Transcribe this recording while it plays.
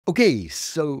Okay,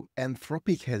 so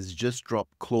Anthropic has just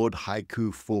dropped Claude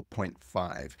Haiku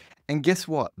 4.5. And guess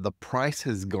what? The price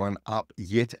has gone up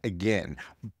yet again,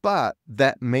 but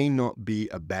that may not be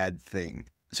a bad thing.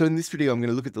 So in this video, I'm going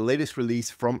to look at the latest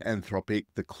release from Anthropic,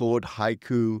 the Claude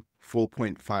Haiku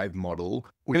 4.5 model.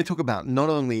 We're going to talk about not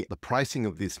only the pricing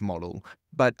of this model,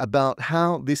 but about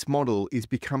how this model is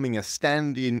becoming a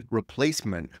stand-in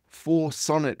replacement for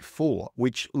Sonnet 4,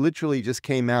 which literally just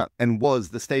came out and was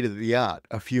the state of the art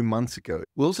a few months ago.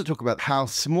 We'll also talk about how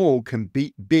small can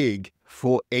beat big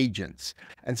for agents,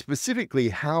 and specifically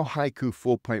how Haiku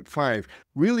 4.5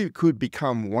 really could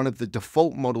become one of the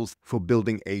default models for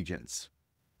building agents.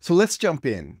 So let's jump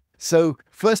in. So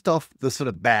first off, the sort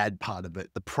of bad part of it,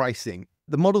 the pricing.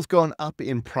 The model's gone up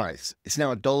in price. It's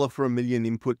now $1 for 1,000,000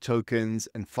 input tokens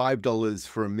and $5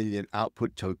 for 1,000,000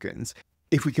 output tokens.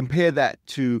 If we compare that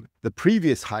to the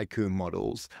previous Haiku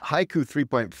models, Haiku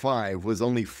 3.5 was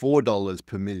only $4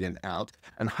 per million out,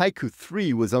 and Haiku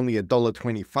 3 was only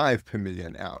 $1.25 per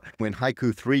million out. When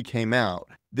Haiku 3 came out,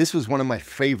 this was one of my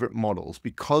favorite models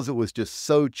because it was just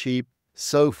so cheap,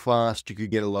 so fast, you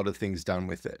could get a lot of things done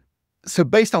with it. So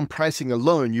based on pricing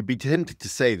alone, you'd be tempted to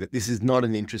say that this is not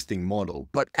an interesting model,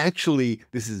 but actually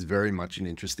this is very much an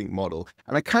interesting model.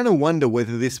 And I kind of wonder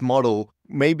whether this model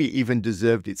maybe even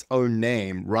deserved its own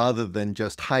name rather than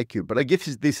just Haiku. But I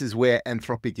guess this is where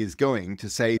Anthropic is going to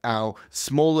say our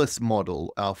smallest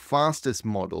model, our fastest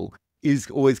model is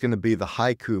always going to be the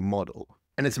Haiku model.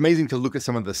 And it's amazing to look at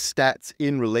some of the stats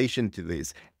in relation to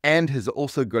this, and has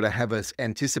also got to have us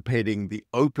anticipating the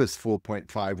Opus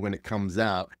 4.5 when it comes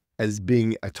out as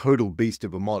being a total beast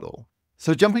of a model.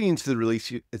 So jumping into the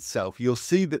release itself, you'll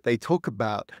see that they talk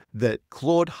about that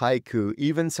Claude Haiku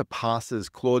even surpasses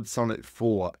Claude Sonnet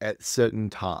 4 at certain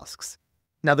tasks.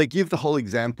 Now, they give the whole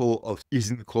example of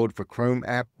using the Claude for Chrome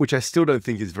app, which I still don't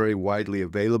think is very widely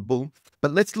available.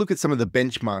 But let's look at some of the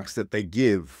benchmarks that they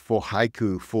give for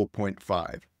Haiku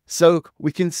 4.5. So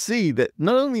we can see that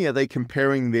not only are they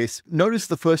comparing this, notice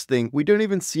the first thing, we don't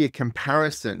even see a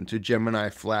comparison to Gemini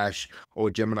Flash or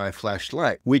Gemini Flash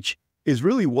Lite, which is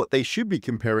really what they should be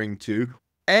comparing to,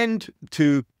 and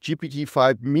to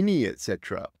GPT-5 Mini,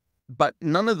 etc. But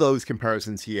none of those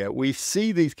comparisons here. We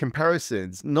see these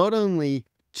comparisons not only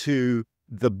to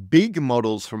the big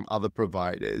models from other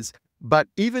providers, but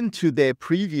even to their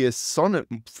previous Sonnet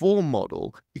 4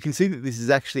 model. You can see that this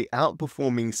is actually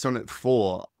outperforming Sonnet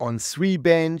 4 on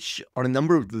SriBench, on a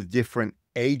number of the different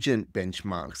agent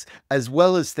benchmarks, as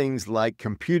well as things like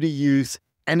computer use,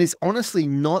 and is honestly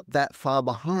not that far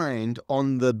behind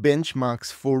on the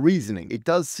benchmarks for reasoning. It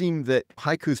does seem that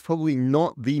Haiku is probably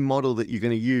not the model that you're going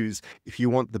to use if you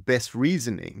want the best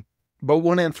reasoning. But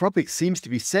what Anthropic seems to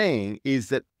be saying is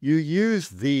that you use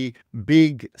the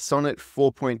big Sonnet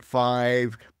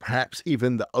 4.5, perhaps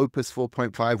even the Opus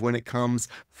 4.5 when it comes,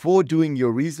 for doing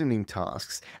your reasoning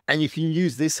tasks. And you can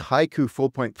use this Haiku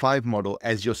 4.5 model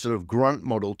as your sort of grunt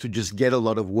model to just get a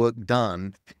lot of work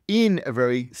done in a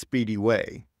very speedy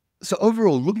way. So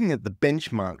overall, looking at the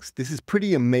benchmarks, this is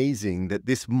pretty amazing that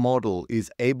this model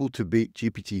is able to beat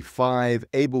GPT-5,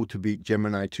 able to beat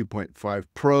Gemini 2.5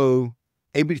 Pro,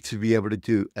 able to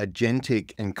do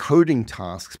agentic and coding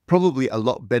tasks probably a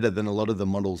lot better than a lot of the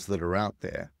models that are out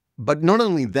there. But not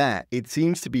only that, it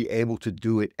seems to be able to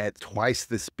do it at twice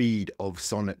the speed of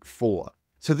Sonnet 4.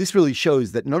 So this really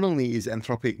shows that not only is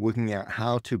Anthropic working out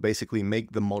how to basically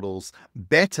make the models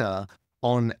better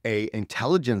on an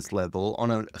intelligence level,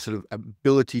 on a sort of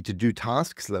ability to do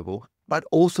tasks level, but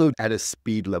also at a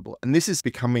speed level. And this is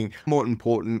becoming more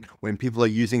important when people are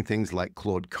using things like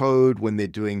Claude Code, when they're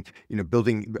doing,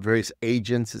 building various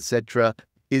agents, etc.,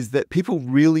 is that people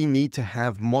really need to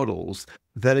have models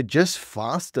that are just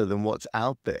faster than what's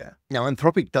out there. Now,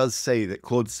 Anthropic does say that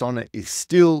Claude Sonnet is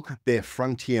still their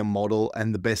frontier model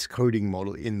and the best coding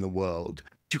model in the world.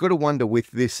 You've got to wonder,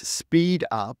 with this speed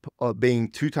up of being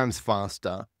 2 times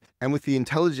faster, and with the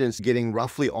intelligence getting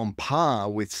roughly on par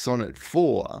with Sonnet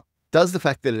 4, does the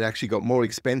fact that it actually got more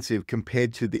expensive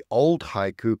compared to the old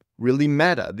Haiku really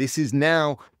matter? This is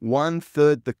now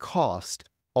 1/3 the cost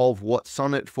of what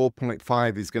Sonnet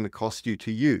 4.5 is going to cost you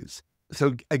to use.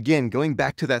 So again, going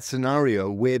back to that scenario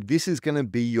where this is going to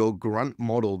be your grunt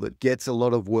model that gets a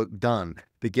lot of work done,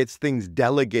 that gets things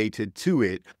delegated to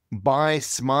it by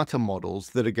smarter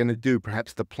models that are going to do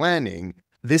perhaps the planning,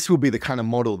 this will be the kind of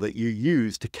model that you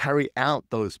use to carry out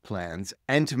those plans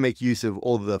and to make use of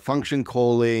all the function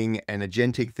calling and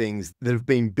agentic things that have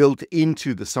been built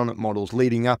into the Sonnet models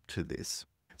leading up to this.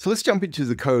 So let's jump into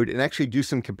the code and actually do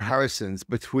some comparisons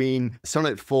between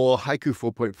Sonnet 4, Haiku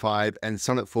 4.5, and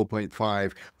Sonnet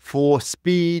 4.5 for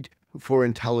speed, for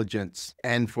intelligence,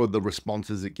 and for the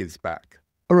responses it gives back.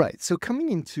 All right, so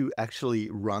coming in to actually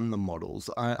run the models,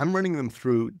 I'm running them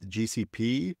through the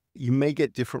GCP. You may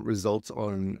get different results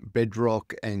on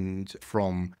Bedrock and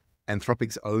from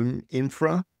Anthropic's own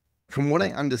infra. From what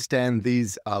I understand,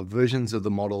 these are versions of the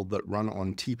model that run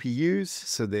on TPUs,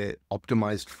 so they're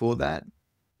optimized for that.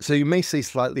 So you may see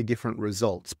slightly different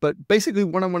results, but basically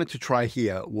what I wanted to try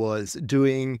here was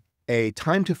doing a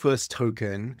time to first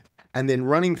token and then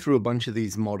running through a bunch of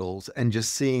these models and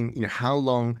just seeing, how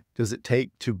long does it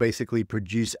take to basically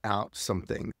produce out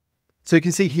something. So you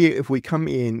can see here, if we come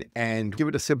in and give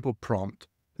it a simple prompt,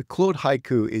 the Claude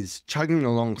Haiku is chugging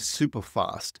along super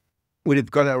fast.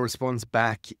 We've got our response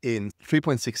back in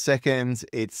 3.6 seconds.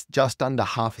 It's just under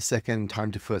half a second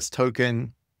time to first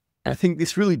token. I think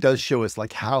this really does show us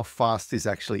like how fast this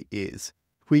actually is.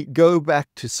 If we go back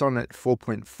to Sonnet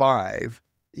 4.5,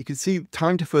 you can see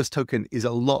time to first token is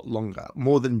a lot longer,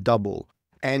 more than double.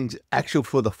 And actual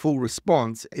for the full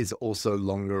response is also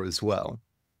longer as well.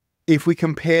 If we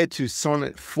compare to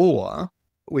Sonnet 4,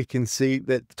 we can see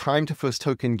that time to first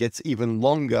token gets even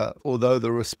longer, although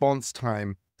the response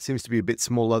time seems to be a bit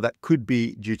smaller. That could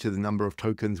be due to the number of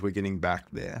tokens we're getting back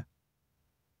there.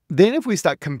 Then if we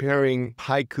start comparing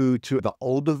Haiku to the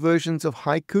older versions of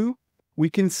Haiku, we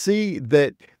can see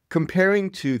that comparing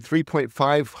to 3.5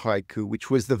 Haiku, which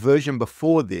was the version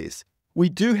before this, we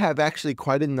do have actually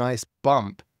quite a nice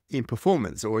bump in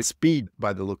performance or speed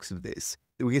by the looks of this.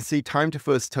 We can see time to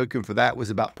first token for that was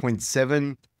about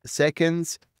 0.7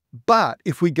 seconds. But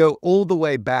if we go all the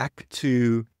way back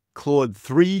to Claude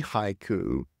 3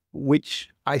 Haiku, which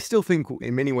I still think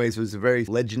in many ways was a very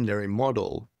legendary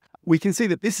model, we can see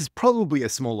that this is probably a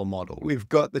smaller model. We've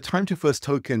got the time to first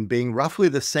token being roughly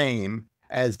the same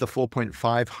as the 4.5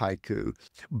 Haiku,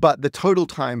 but the total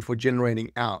time for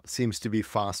generating out seems to be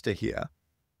faster here.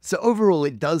 So overall,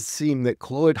 it does seem that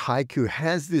Claude Haiku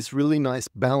has this really nice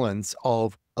balance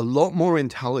of a lot more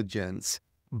intelligence,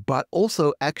 but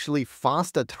also actually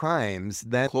faster times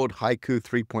than Claude Haiku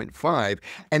 3.5,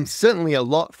 and certainly a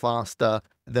lot faster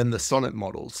than the Sonnet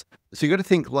models. So you got to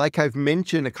think, like I've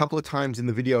mentioned a couple of times in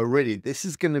the video already, this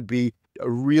is going to be a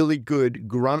really good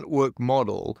grunt work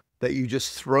model that you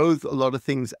just throw a lot of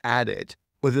things at it,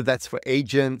 whether that's for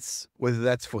agents, whether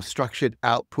that's for structured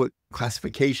output,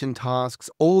 classification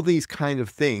tasks, all these kind of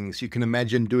things you can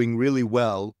imagine doing really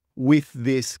well with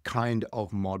this kind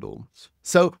of model.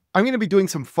 So I'm going to be doing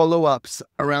some follow-ups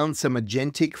around some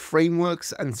agentic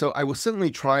frameworks. And so I will certainly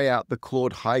try out the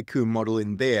Claude Haiku model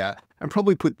in there and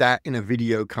probably put that in a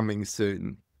video coming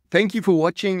soon. Thank you for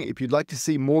watching. If you'd like to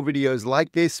see more videos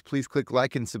like this, please click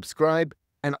like and subscribe,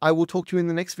 and I will talk to you in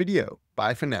the next video.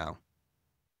 Bye for now.